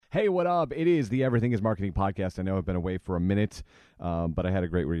Hey, what up? It is the Everything is Marketing podcast. I know I've been away for a minute, but I had a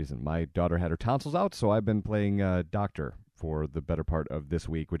great reason. My daughter had her tonsils out, so I've been playing doctor for the better part of this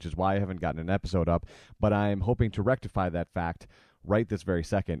week, which is why I haven't gotten an episode up, but I'm hoping to rectify that fact right this very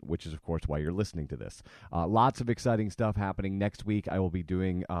second, which is, of course, why you're listening to this. Lots of exciting stuff happening next week. I will be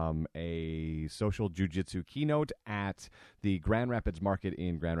doing a social jiu-jitsu keynote at the Grand Rapids Market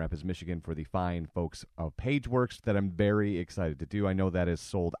in Grand Rapids, Michigan for the fine folks of PageWorks that I'm very excited to do. I know that is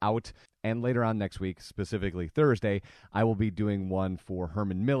sold out. And later on next week, specifically Thursday, I will be doing one for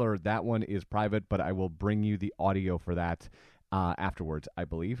Herman Miller. That one is private, but I will bring you the audio for that afterwards, I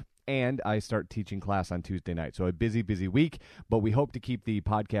believe. And I start teaching class on Tuesday night. So a busy, busy week, but we hope to keep the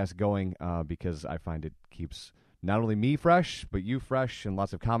podcast going because I find it keeps not only me fresh, but you fresh, and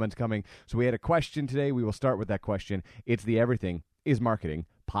lots of comments coming. So we had a question today. We will start with that question. It's the Everything is Marketing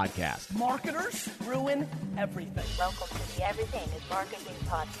podcast. Marketers ruin everything. Welcome to the Everything is Marketing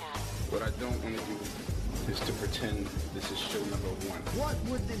podcast. What I don't want to do is to pretend this is show number one. What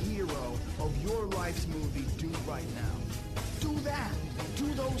would the hero of your life's movie do right now? Do that. Do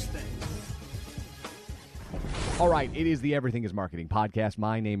those things. All right, it is the Everything is Marketing podcast.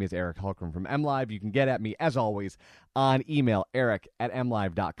 My name is Eric Hulkram from MLive. You can get at me, as always, on email,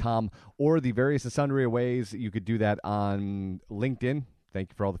 eric@mlive.com, or the various and sundry ways you could do that on LinkedIn.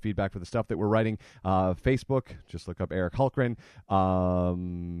 Thank you for all the feedback for the stuff that we're writing. Facebook, just look up Eric Hulkran.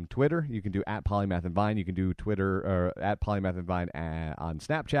 Twitter, you can do @PolymathAndVine. You can do Twitter or @PolymathAndVine on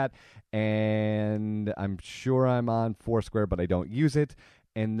Snapchat. And I'm sure I'm on Foursquare, but I don't use it.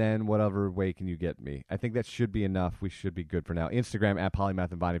 And then whatever way can you get me? I think that should be enough. We should be good for now. Instagram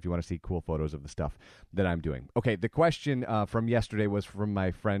 @PolymathAndVine if you want to see cool photos of the stuff that I'm doing. Okay, the question from yesterday was from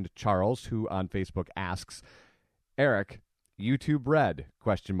my friend Charles, who on Facebook asks, Eric, YouTube Red, ?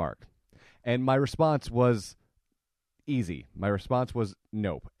 And my response was easy. My response was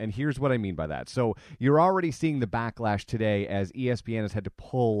nope. And here's what I mean by that. So you're already seeing the backlash today as ESPN has had to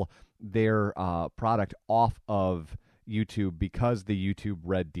pull their product off of YouTube because the YouTube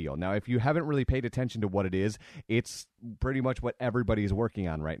Red deal. Now, if you haven't really paid attention to what it is, it's pretty much what everybody's working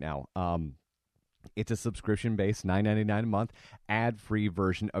on right now. It's a subscription-based, $9.99 a month, ad-free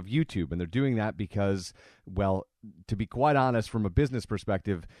version of YouTube. And they're doing that because, well, to be quite honest, from a business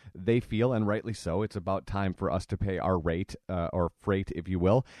perspective, they feel, and rightly so, it's about time for us to pay our rate, or freight, if you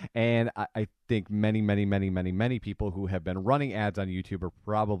will. And I think many people who have been running ads on YouTube are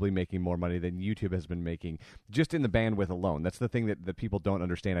probably making more money than YouTube has been making just in the bandwidth alone. That's the thing that people don't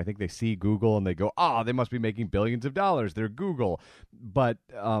understand. I think they see Google and they go, they must be making billions of dollars. They're Google. But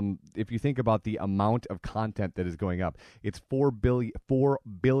if you think about the amount of content that is going up, it's 4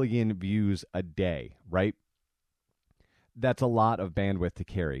 billion views a day, right? That's a lot of bandwidth to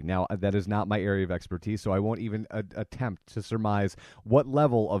carry. Now, that is not my area of expertise, so I won't even attempt to surmise what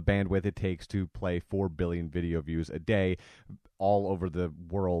level of bandwidth it takes to play 4 billion video views a day all over the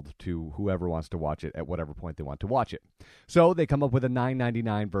world to whoever wants to watch it at whatever point they want to watch it. So they come up with a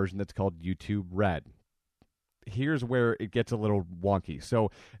 $9.99 version that's called YouTube Red. Here's where it gets a little wonky.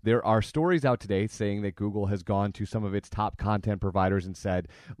 So there are stories out today saying that Google has gone to some of its top content providers and said,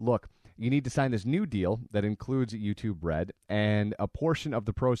 look, you need to sign this new deal that includes YouTube Red, and a portion of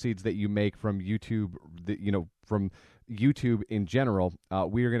the proceeds that you make from YouTube, from YouTube in general,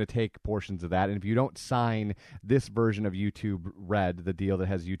 we are going to take portions of that. And if you don't sign this version of YouTube Red, the deal that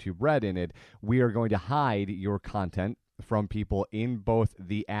has YouTube Red in it, we are going to hide your content from people in both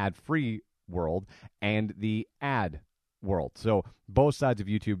the ad-free world and the ad world. So both sides of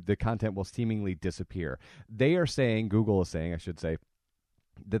YouTube, the content will seemingly disappear. They are saying, Google is saying, I should say,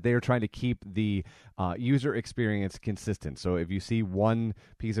 that they are trying to keep the user experience consistent. So if you see one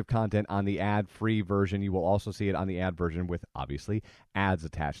piece of content on the ad-free version, you will also see it on the ad version with, obviously, ads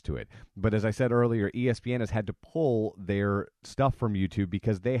attached to it. But as I said earlier, ESPN has had to pull their stuff from YouTube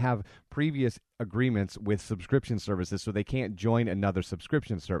because they have previous agreements with subscription services, so they can't join another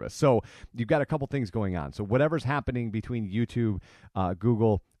subscription service. So you've got a couple things going on. So whatever's happening between YouTube,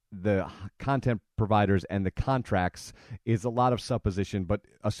 Google, the content providers, and the contracts is a lot of supposition, but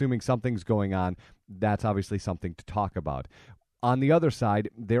assuming something's going on, that's obviously something to talk about. On the other side,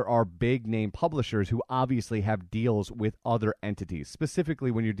 there are big-name publishers who obviously have deals with other entities,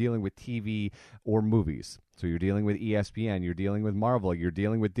 specifically when you're dealing with TV or movies. So you're dealing with ESPN, you're dealing with Marvel, you're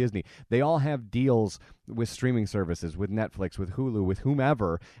dealing with Disney. They all have deals with streaming services, with Netflix, with Hulu, with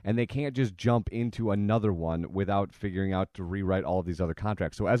whomever, and they can't just jump into another one without figuring out to rewrite all of these other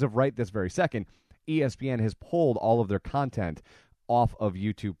contracts. So as of right this very second, ESPN has pulled all of their content off of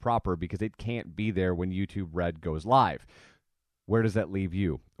YouTube proper because it can't be there when YouTube Red goes live. Where does that leave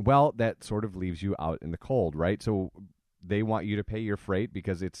you? Well, that sort of leaves you out in the cold, right? So they want you to pay your freight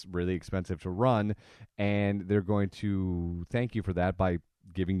because it's really expensive to run, and they're going to thank you for that by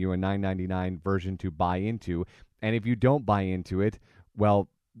giving you a $9.99 version to buy into. And if you don't buy into it, well,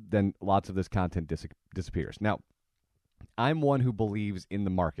 then lots of this content disappears. Now, I'm one who believes in the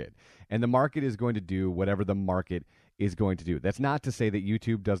market, and the market is going to do whatever the market is going to do. That's not to say that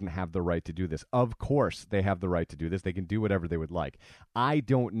YouTube doesn't have the right to do this. Of course, they have the right to do this. They can do whatever they would like. I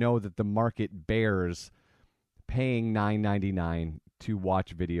don't know that the market bears paying $9.99 to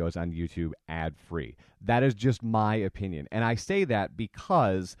watch videos on YouTube ad-free. That is just my opinion. And I say that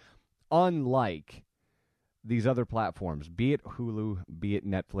because unlike these other platforms, be it Hulu, be it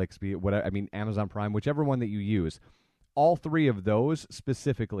Netflix, be it whatever, Amazon Prime, whichever one that you use, all three of those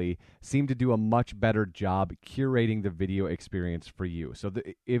specifically seem to do a much better job curating the video experience for you. So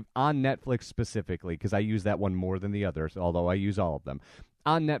if on Netflix specifically, because I use that one more than the others, although I use all of them,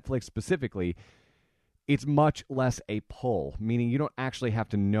 on Netflix specifically, it's much less a pull, meaning you don't actually have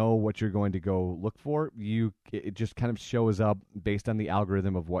to know what you're going to go look for. It just kind of shows up based on the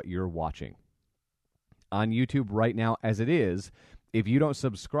algorithm of what you're watching. On YouTube right now, as it is, if you don't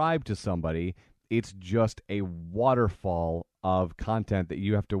subscribe to somebody, it's just a waterfall of content that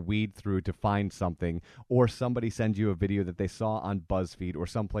you have to weed through to find something, or somebody sends you a video that they saw on BuzzFeed or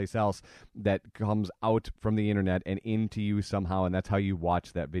someplace else that comes out from the internet and into you somehow, and that's how you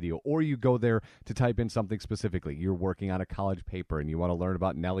watch that video. Or you go there to type in something specifically. You're working on a college paper and you want to learn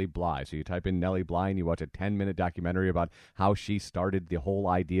about Nellie Bly, so you type in Nellie Bly and you watch a 10-minute documentary about how she started the whole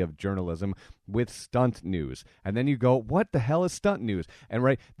idea of journalism with stunt news. And then you go, what the hell is stunt news? And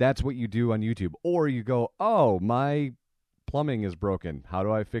right, that's what you do on YouTube. Or you go, oh, my plumbing is broken. How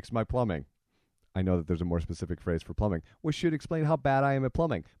do I fix my plumbing? I know that there's a more specific phrase for plumbing, which should explain how bad I am at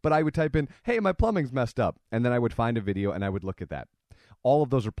plumbing. But I would type in, hey, my plumbing's messed up. And then I would find a video and I would look at that. All of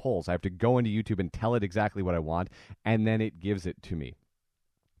those are polls. I have to go into YouTube and tell it exactly what I want, and then it gives it to me.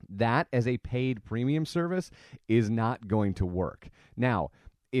 That, as a paid premium service, is not going to work. Now,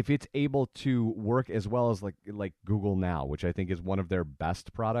 if it's able to work as well as like Google Now, which I think is one of their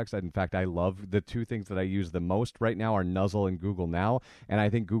best products. In fact, I love the two things that I use the most right now are Nuzzle and Google Now. And I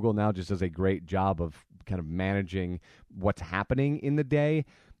think Google Now just does a great job of kind of managing what's happening in the day,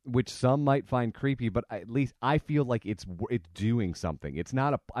 which some might find creepy, but at least I feel like it's doing something. It's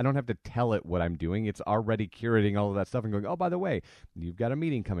not I don't have to tell it what I'm doing. It's already curating all of that stuff and going, oh, by the way, you've got a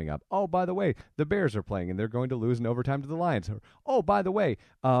meeting coming up. Oh, by the way, the Bears are playing and they're going to lose in overtime to the Lions. Or, oh, by the way,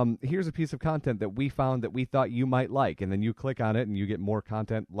 here's a piece of content that we found that we thought you might like. And then you click on it and you get more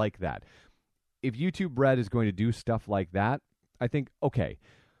content like that. If YouTube Red is going to do stuff like that, I think, okay.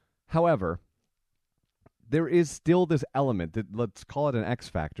 However, there is still this element that, let's call it an X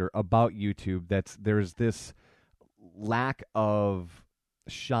factor about YouTube, there's this lack of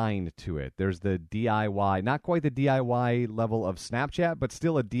shine to it. There's the DIY, not quite the DIY level of Snapchat, but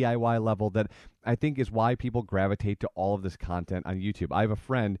still a DIY level that I think is why people gravitate to all of this content on YouTube. I have a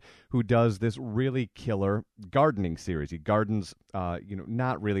friend who does this really killer gardening series. He gardens,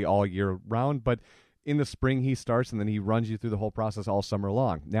 not really all year round, but in the spring he starts, and then he runs you through the whole process all summer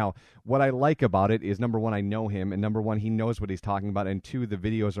long. Now, what I like about it is, number one, I know him, and number one, he knows what he's talking about, and two, the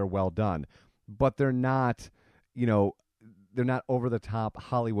videos are well done. But they're not, they're not over-the-top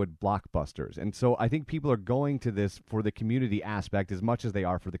Hollywood blockbusters. And so I think people are going to this for the community aspect as much as they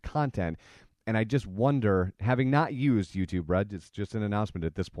are for the content. And I just wonder, having not used YouTube Red, it's just an announcement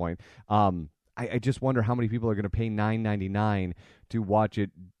at this point, I just wonder how many people are going to pay $9.99 to watch it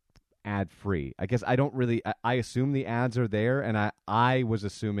ad-free. I guess I assume the ads are there, and I was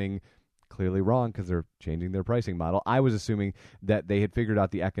assuming, clearly wrong because they're changing their pricing model, I was assuming that they had figured out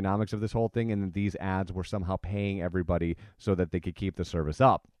the economics of this whole thing and that these ads were somehow paying everybody so that they could keep the service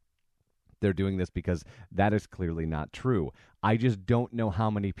up. They're doing this because that is clearly not true. I just don't know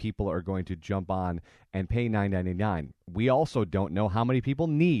how many people are going to jump on and pay $9.99. We also don't know how many people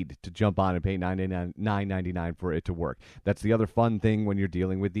need to jump on and pay $9.99 for it to work. That's the other fun thing when you're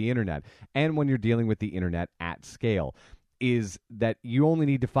dealing with the internet, and when you're dealing with the internet at scale, is that you only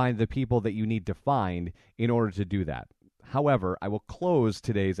need to find the people that you need to find in order to do that. However, I will close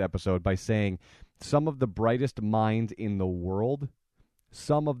today's episode by saying some of the brightest minds in the world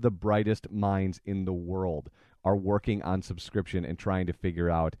are working on subscription and trying to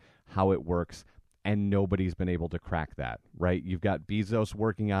figure out how it works and nobody's been able to crack that, right? You've got Bezos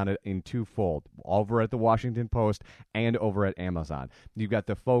working on it in twofold, over at the Washington Post and over at Amazon. You've got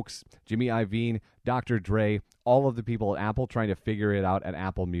the folks, Jimmy Iovine, Dr. Dre, all of the people at Apple trying to figure it out at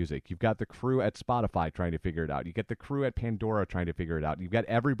Apple Music. You've got the crew at Spotify trying to figure it out. You've got the crew at Pandora trying to figure it out. You've got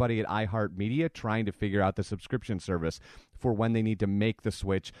everybody at iHeartMedia trying to figure out the subscription service for when they need to make the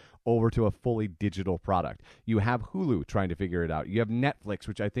switch over to a fully digital product. You have Hulu trying to figure it out. You have Netflix,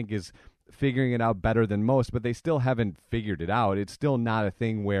 which I think is figuring it out better than most, but they still haven't figured it out. It's still not a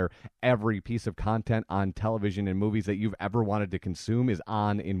thing where every piece of content on television and movies that you've ever wanted to consume is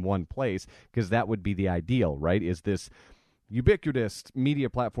on in one place, because that would be the ideal, right? Is this ubiquitous media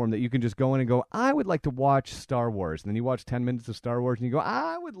platform that you can just go in and go, I would like to watch Star Wars. And then you watch 10 minutes of Star Wars and you go,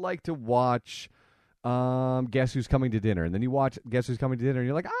 I would like to watch Guess Who's Coming to Dinner. And then you watch Guess Who's Coming to Dinner and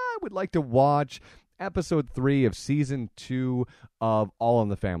you're like, I would like to watch episode 3 of season 2 of All in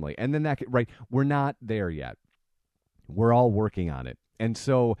the Family. And then right, we're not there yet. We're all working on it. And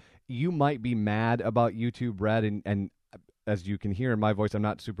so you might be mad about YouTube Red, and as you can hear in my voice, I'm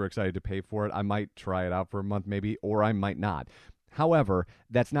not super excited to pay for it. I might try it out for a month maybe, or I might not. However,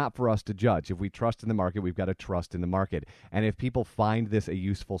 that's not for us to judge. If we trust in the market, we've got to trust in the market. And if people find this a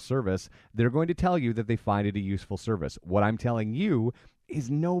useful service, they're going to tell you that they find it a useful service. What I'm telling you is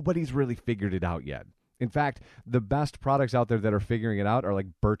nobody's really figured it out yet. In fact, the best products out there that are figuring it out are like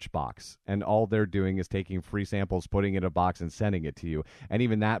Birchbox, and all they're doing is taking free samples, putting it in a box, and sending it to you. And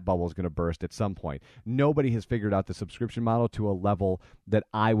even that bubble is going to burst at some point. Nobody has figured out the subscription model to a level that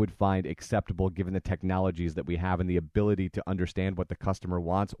I would find acceptable given the technologies that we have and the ability to understand what the customer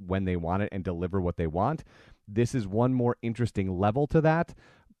wants when they want it and deliver what they want. This is one more interesting level to that,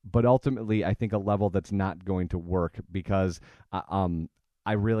 but ultimately I think a level that's not going to work because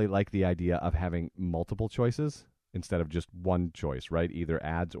I really like the idea of having multiple choices instead of just one choice, right? Either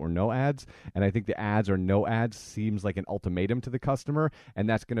ads or no ads. And I think the ads or no ads seems like an ultimatum to the customer, and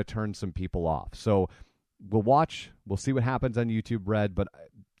that's going to turn some people off. So we'll watch. We'll see what happens on YouTube Red. But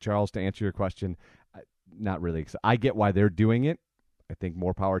Charles, to answer your question, not really. I get why they're doing it. I think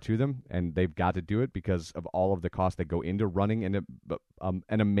more power to them, and they've got to do it because of all of the costs that go into running an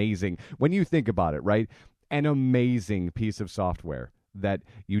amazing, when you think about it, right? An amazing piece of software that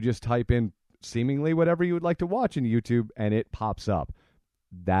you just type in seemingly whatever you would like to watch in YouTube and it pops up.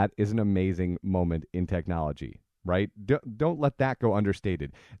 That is an amazing moment in technology, right? Don't let that go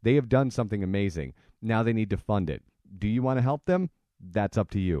understated. They have done something amazing. Now they need to fund it. Do you want to help them? That's up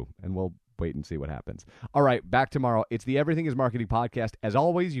to you, and we'll wait and see what happens. All right, back tomorrow. It's the Everything is Marketing podcast. As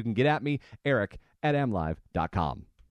always, you can get at me, Eric, at mlive.com.